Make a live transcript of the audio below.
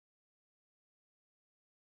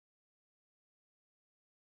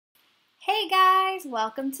Hey guys,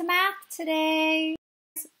 welcome to math today.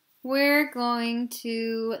 We're going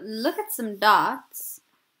to look at some dots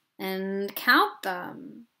and count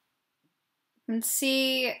them and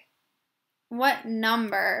see what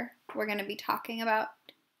number we're going to be talking about.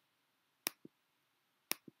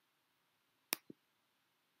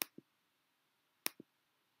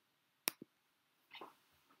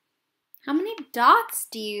 How many dots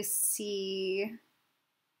do you see?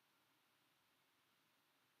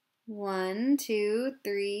 1, 2,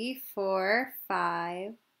 3, 4,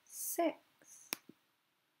 5, 6.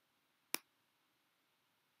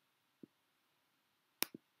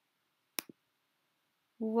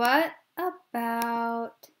 What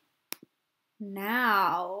about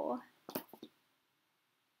now?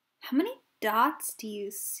 How many dots do you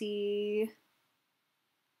see?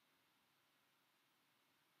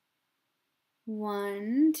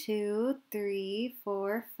 1, 2, 3,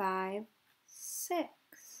 4, 5, 6.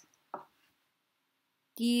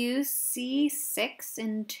 Do you see 6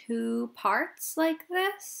 in 2 parts like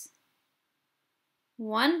this?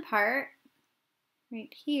 One part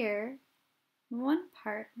right here, one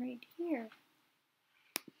part right here.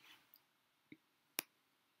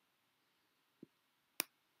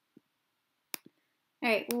 All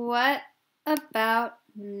right, what about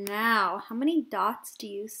now? How many dots do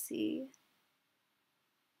you see?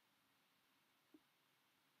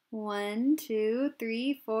 1, 2,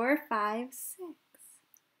 3, 4, 5, 6.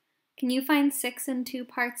 Can you find 6 in 2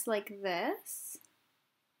 parts like this?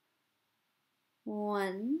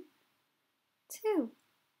 1, 2.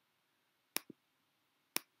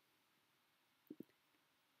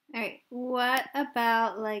 All right, what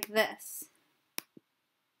about like this?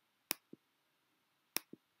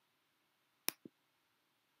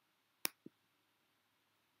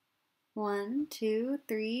 1, 2,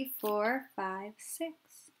 3, 4, 5, 6.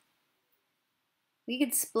 We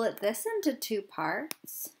could split this into 2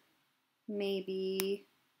 parts. Maybe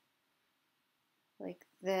like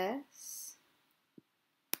this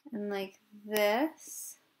and like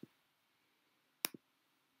this.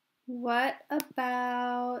 What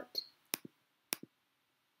about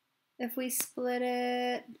if we split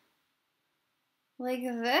it like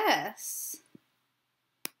this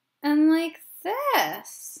and like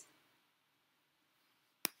this?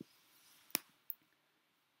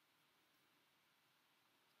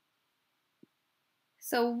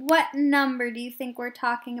 So what number do you think we're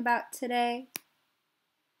talking about today?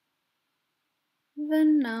 The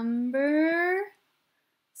number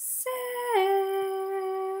 6.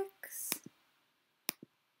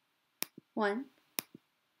 1,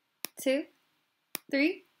 2,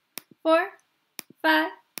 3, 4,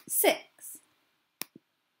 5, 6.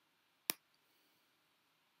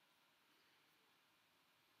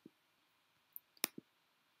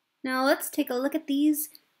 Now let's take a look at these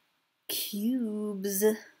cubes.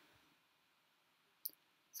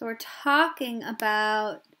 So we're talking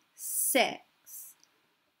about 6.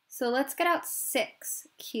 So let's get out 6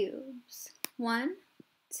 cubes. 1,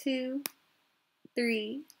 2,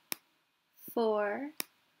 3, 4,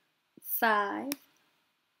 5,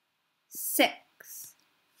 6.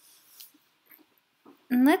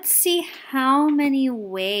 And let's see how many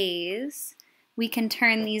ways we can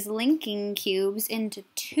turn these linking cubes into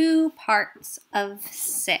 2 parts of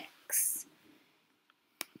 6.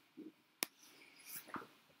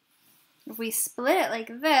 If we split it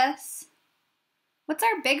like this, what's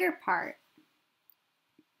our bigger part?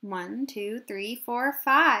 1, 2, 3, 4,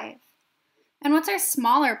 5. And what's our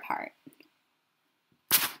smaller part?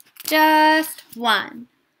 Just 1.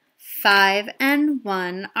 5 and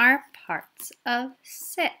 1 are parts of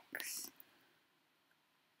 6.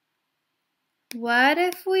 What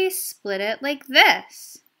if we split it like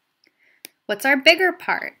this? What's our bigger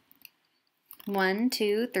part? 1,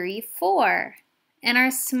 2, 3, 4. And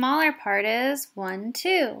our smaller part is 1,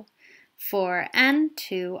 2. 4 and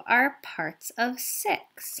 2 are parts of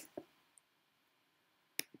 6.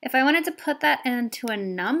 If I wanted to put that into a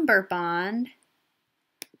number bond,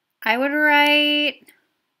 I would write,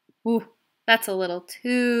 ooh, that's a little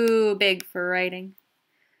too big for writing.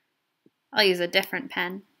 I'll use a different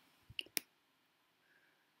pen.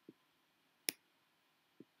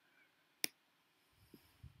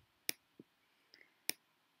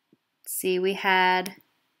 See, we had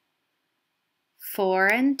 4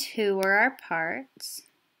 and 2 were our parts.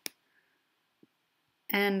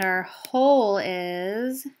 And our whole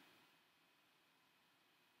is,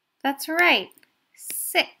 that's right,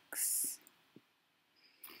 6.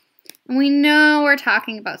 And we know we're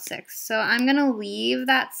talking about 6, so I'm going to leave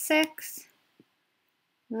that 6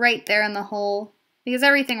 right there in the whole, because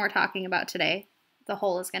everything we're talking about today, the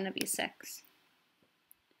whole is going to be 6.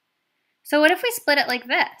 So what if we split it like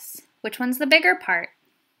this? Which one's the bigger part?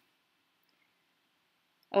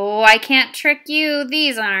 Oh, I can't trick you.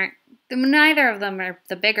 These aren't. Neither of them are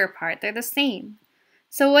the bigger part. They're the same.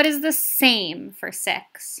 So what is the same for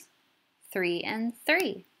 6? 3 and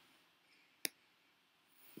 3.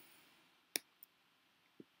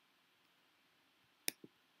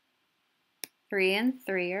 3 and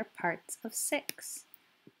 3 are parts of 6.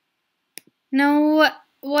 Now,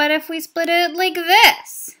 what if we split it like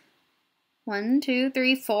this? 1, 2,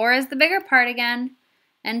 3, 4 is the bigger part again.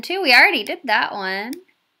 And 2, we already did that one.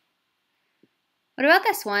 What about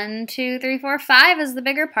this? 1, 2, 3, 4, 5 is the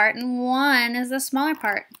bigger part, and 1 is the smaller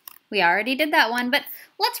part. We already did that one, but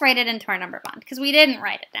let's write it into our number bond, because we didn't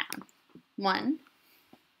write it down. 1,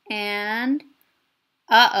 and,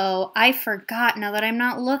 uh-oh, I forgot now that I'm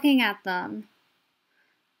not looking at them.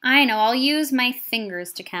 I know, I'll use my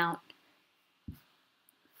fingers to count.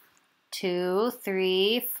 2,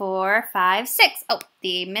 3, 4, 5, 6. Oh,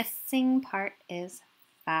 the missing part is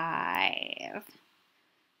 5.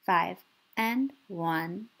 5 and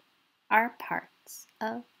 1 are parts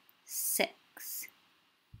of 6.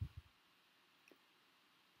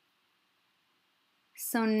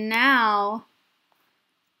 So now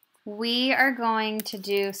we are going to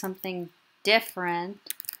do something different.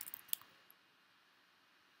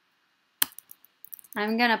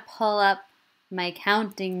 I'm going to pull up my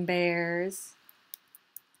counting bears.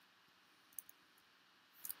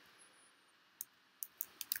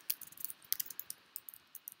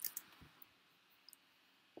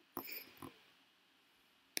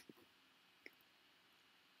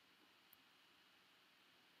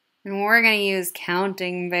 And we're going to use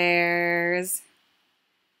counting bears.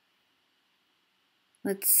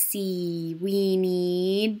 Let's see, we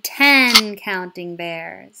need 10 counting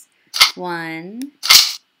bears. 1,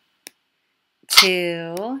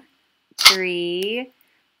 2, 3,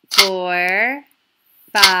 4,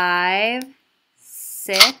 5,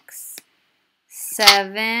 6,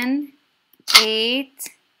 7, 8,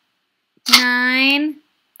 9.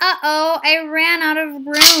 Uh-oh, I ran out of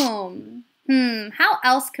room. How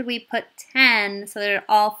else could we put 10 so that it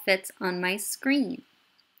all fits on my screen?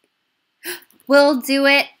 We'll do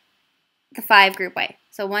it the 5 group way.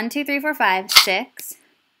 So 1, 2, 3, 4, 5, 6,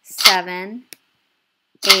 7,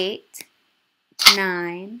 8,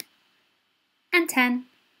 9, and 10.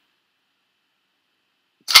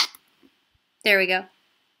 There we go.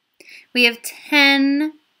 We have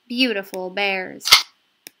 10 beautiful bears.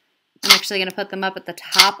 I'm actually going to put them up at the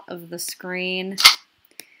top of the screen.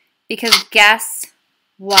 Because guess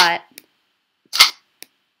what?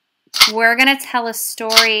 We're going to tell a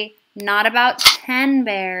story not about 10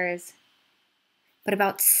 bears, but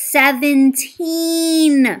about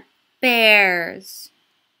 17 bears.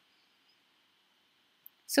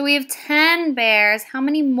 So we have 10 bears. How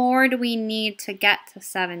many more do we need to get to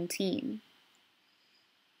 17?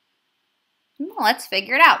 Well, let's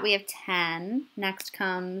figure it out. We have 10. Next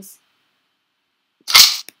comes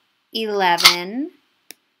 11.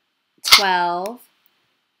 12,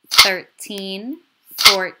 13,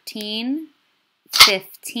 14,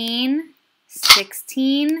 15,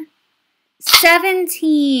 16,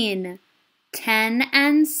 17. 10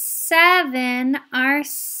 and 7 are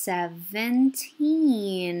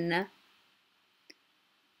 17.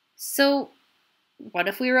 So, what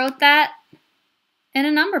if we wrote that in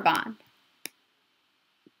a number bond?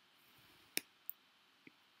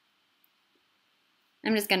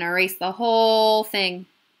 I'm just going to erase the whole thing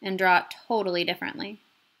and draw it totally differently.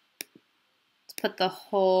 Let's put the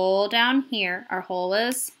whole down here. Our whole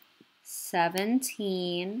is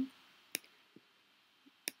 17.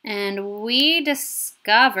 And we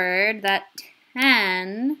discovered that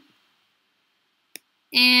 10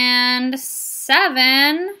 and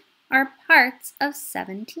 7 are parts of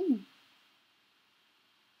 17.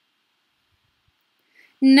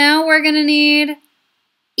 Now we're going to need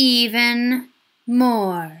even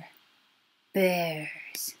more bears.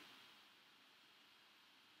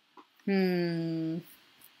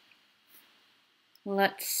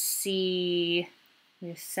 Let's see. We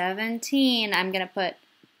have 17. I'm going to put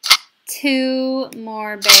 2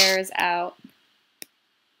 more bears out.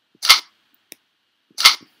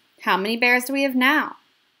 How many bears do we have now?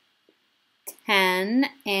 10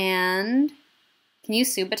 and, can you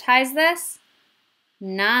subitize this?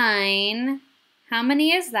 9. How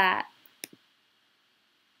many is that?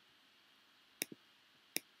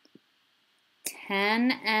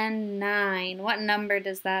 10 and 9. What number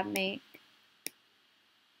does that make?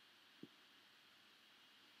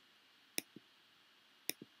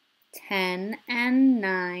 10 and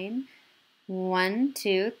 9. 1,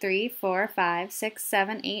 2, 3, 4, 5, 6,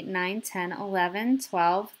 7, 8, 9, 10, 11,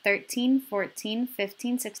 12, 13, 14,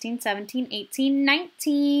 15, 16, 17, 18,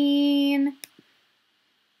 19.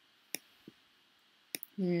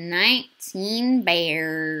 19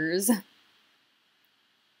 bears.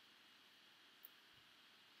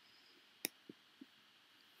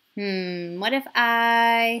 What if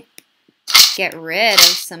I get rid of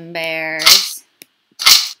some bears?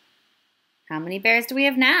 How many bears do we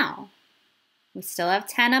have now? We still have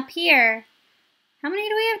 10 up here. How many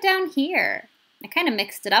do we have down here? I kind of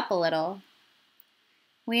mixed it up a little.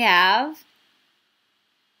 We have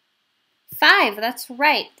 5, that's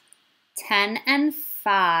right. 10 and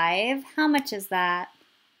 5, how much is that?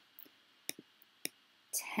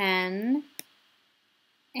 10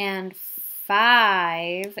 and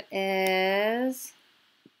 5 is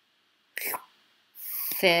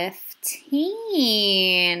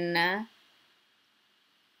 15.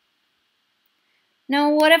 Now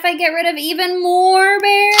what if I get rid of even more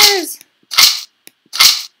bears?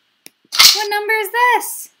 What number is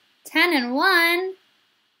this? 10 and 1.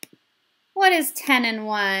 What is 10 and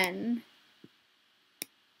 1?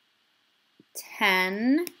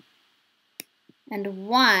 10 and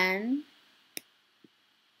 1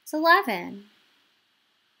 is 11.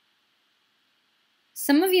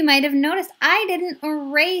 Some of you might have noticed I didn't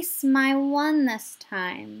erase my 1 this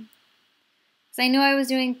time. Because I knew I was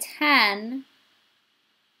doing 10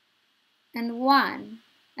 and 1.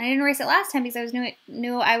 I didn't erase it last time because I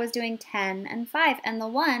knew I was doing 10 and 5. And the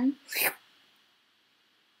 1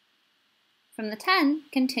 from the 10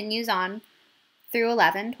 continues on through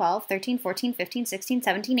 11, 12, 13, 14, 15, 16,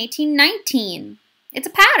 17, 18, 19. It's a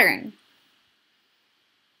pattern.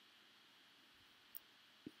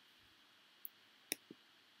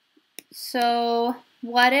 So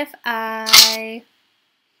what if I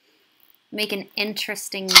make an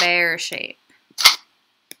interesting bear shape?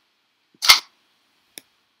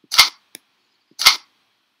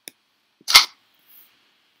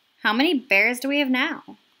 How many bears do we have now?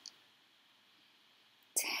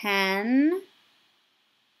 10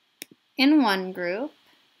 in one group.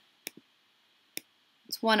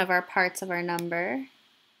 It's one of our parts of our number.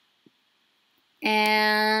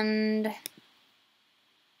 And how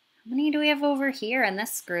many do we have over here in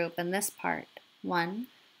this group, in this part? 1,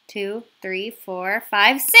 2, 3, 4,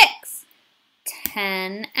 5, 6.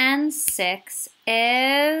 10 and 6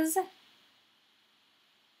 is...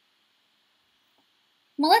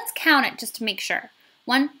 Well, let's count it just to make sure.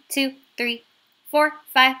 1, 2, 3, 4,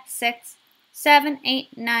 5, 6, 7,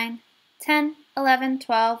 8, 9, 10, 11,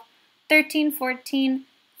 12, 13, 14,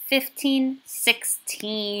 15,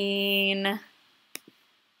 16.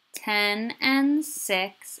 10 and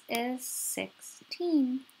 6 is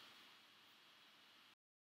 16.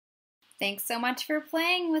 Thanks so much for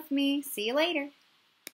playing with me. See you later.